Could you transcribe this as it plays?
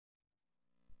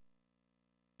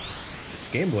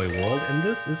Game Boy World, and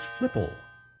this is Flipull.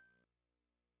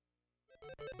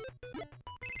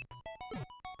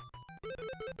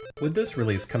 With this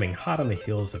release coming hot on the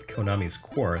heels of Konami's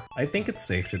Quarth, I think it's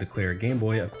safe to declare Game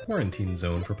Boy a quarantine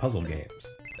zone for puzzle games.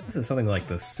 This is something like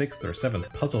the 6th or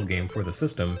 7th puzzle game for the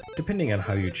system, depending on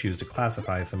how you choose to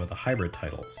classify some of the hybrid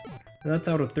titles. And that's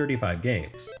out of 35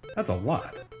 games. That's a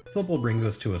lot. Flipull brings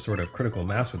us to a sort of critical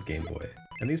mass with Game Boy,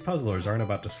 and these puzzlers aren't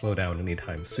about to slow down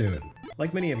anytime soon.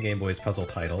 Like many of Game Boy's puzzle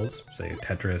titles, say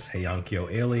Tetris, Heian-kyo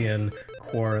Alien,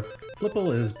 Quarth,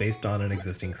 Flipull is based on an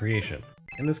existing creation.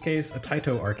 In this case, a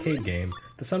Taito arcade game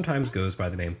that sometimes goes by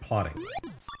the name Plotting.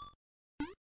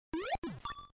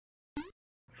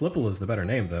 Flipull is the better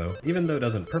name though. Even though it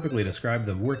doesn't perfectly describe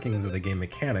the workings of the game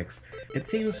mechanics, it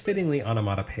seems fittingly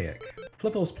onomatopoeic.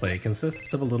 Flipull's play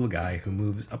consists of a little guy who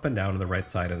moves up and down on the right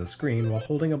side of the screen while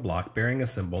holding a block bearing a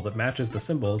symbol that matches the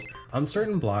symbols on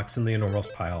certain blocks in the enormous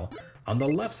pile on the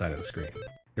left side of the screen.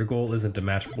 Your goal isn't to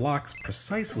match blocks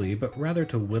precisely, but rather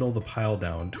to whittle the pile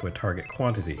down to a target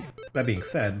quantity. That being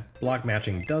said, block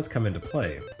matching does come into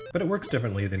play, but it works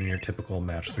differently than in your typical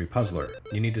match 3 puzzler.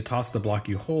 You need to toss the block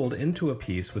you hold into a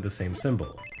piece with the same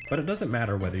symbol, but it doesn't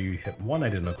matter whether you hit one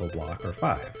identical block or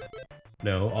 5.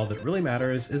 No, all that really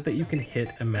matters is that you can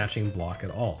hit a matching block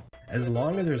at all. As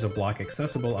long as there's a block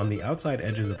accessible on the outside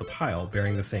edges of the pile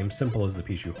bearing the same symbol as the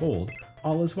piece you hold,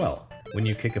 all is well. When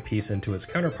you kick a piece into its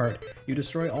counterpart, you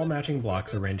destroy all matching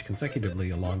blocks arranged consecutively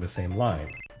along the same line.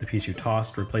 The piece you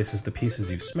tossed replaces the pieces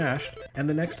you've smashed, and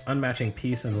the next unmatching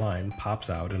piece in line pops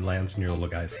out and lands in your little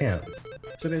guy's hands.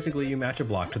 So basically you match a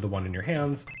block to the one in your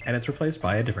hands, and it's replaced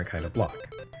by a different kind of block.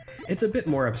 It's a bit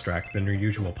more abstract than your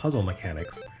usual puzzle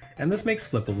mechanics, and this makes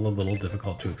Flipull a little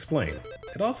difficult to explain.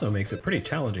 It also makes it pretty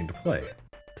challenging to play.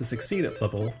 To succeed at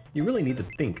Flipull, you really need to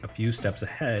think a few steps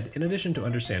ahead in addition to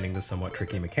understanding the somewhat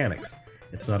tricky mechanics.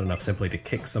 It's not enough simply to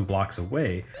kick some blocks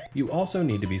away, you also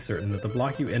need to be certain that the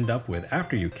block you end up with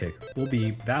after you kick will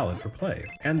be valid for play,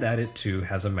 and that it too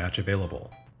has a match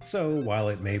available. So, while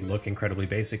it may look incredibly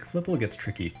basic, Flipull gets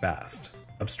tricky fast.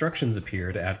 Obstructions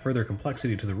appear to add further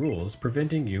complexity to the rules,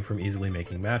 preventing you from easily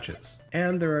making matches.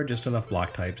 And there are just enough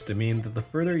block types to mean that the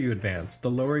further you advance,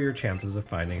 the lower your chances of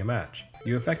finding a match.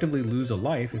 You effectively lose a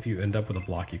life if you end up with a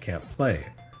block you can't play.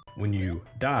 When you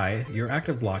die, your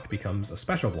active block becomes a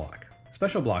special block.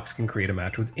 Special blocks can create a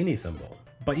match with any symbol,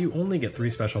 but you only get 3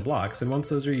 special blocks, and once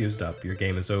those are used up, your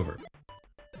game is over.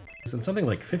 And something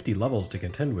like 50 levels to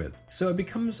contend with, so it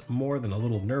becomes more than a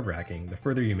little nerve-wracking the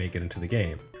further you make it into the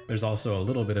game. There's also a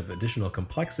little bit of additional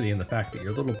complexity in the fact that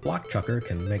your little block chucker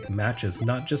can make matches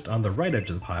not just on the right edge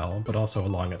of the pile, but also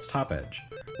along its top edge.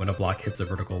 When a block hits a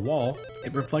vertical wall,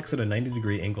 it reflects at a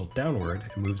 90-degree angle downward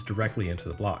and moves directly into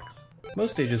the blocks.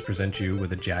 Most stages present you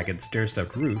with a jagged,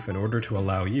 stair-stepped roof in order to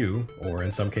allow you, or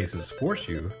in some cases force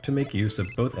you, to make use of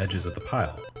both edges of the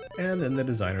pile. And then the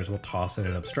designers will toss in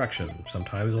an obstruction,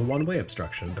 sometimes a one-way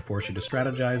obstruction, to force you to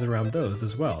strategize around those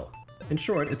as well. In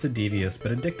short, it's a devious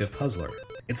but addictive puzzler.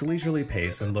 Its leisurely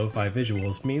pace and lo-fi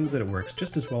visuals means that it works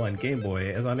just as well on Game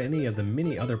Boy as on any of the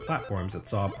many other platforms that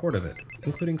saw a port of it,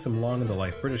 including some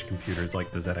long-in-the-life British computers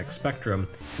like the ZX Spectrum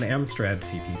and Amstrad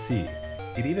CPC.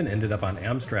 It even ended up on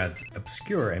Amstrad's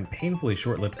obscure and painfully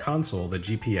short-lived console, the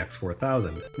GPX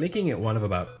 4000, making it one of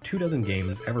about 24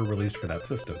 games ever released for that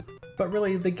system. But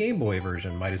really, the Game Boy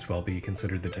version might as well be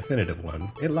considered the definitive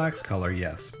one. It lacks color,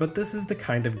 yes, but this is the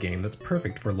kind of game that's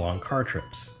perfect for long car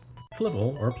trips.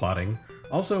 Flipull, or Plotting,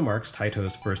 also marks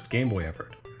Taito's first Game Boy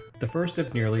effort, the first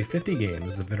of nearly 50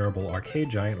 games the venerable arcade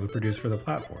giant would produce for the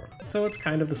platform, so it's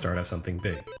kind of the start of something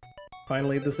big.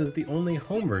 Finally, this is the only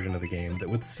home version of the game that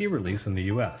would see release in the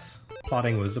US.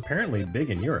 Plotting was apparently big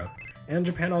in Europe, and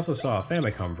Japan also saw a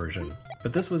Famicom version,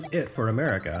 but this was it for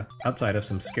America, outside of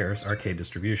some scarce arcade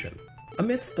distribution.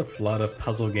 Amidst the flood of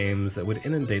puzzle games that would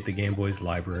inundate the Game Boy's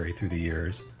library through the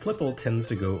years, Flipull tends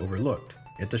to go overlooked.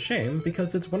 It's a shame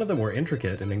because it's one of the more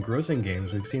intricate and engrossing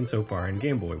games we've seen so far in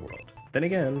Game Boy World. Then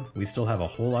again, we still have a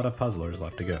whole lot of puzzlers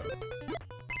left to go.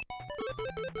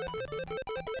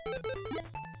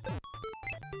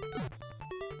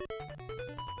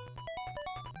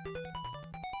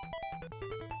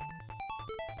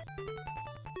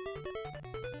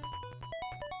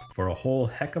 For a whole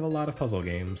heck of a lot of puzzle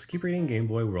games, keep reading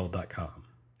GameBoyWorld.com.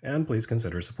 And please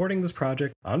consider supporting this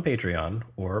project on Patreon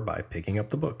or by picking up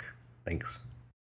the book. Thanks.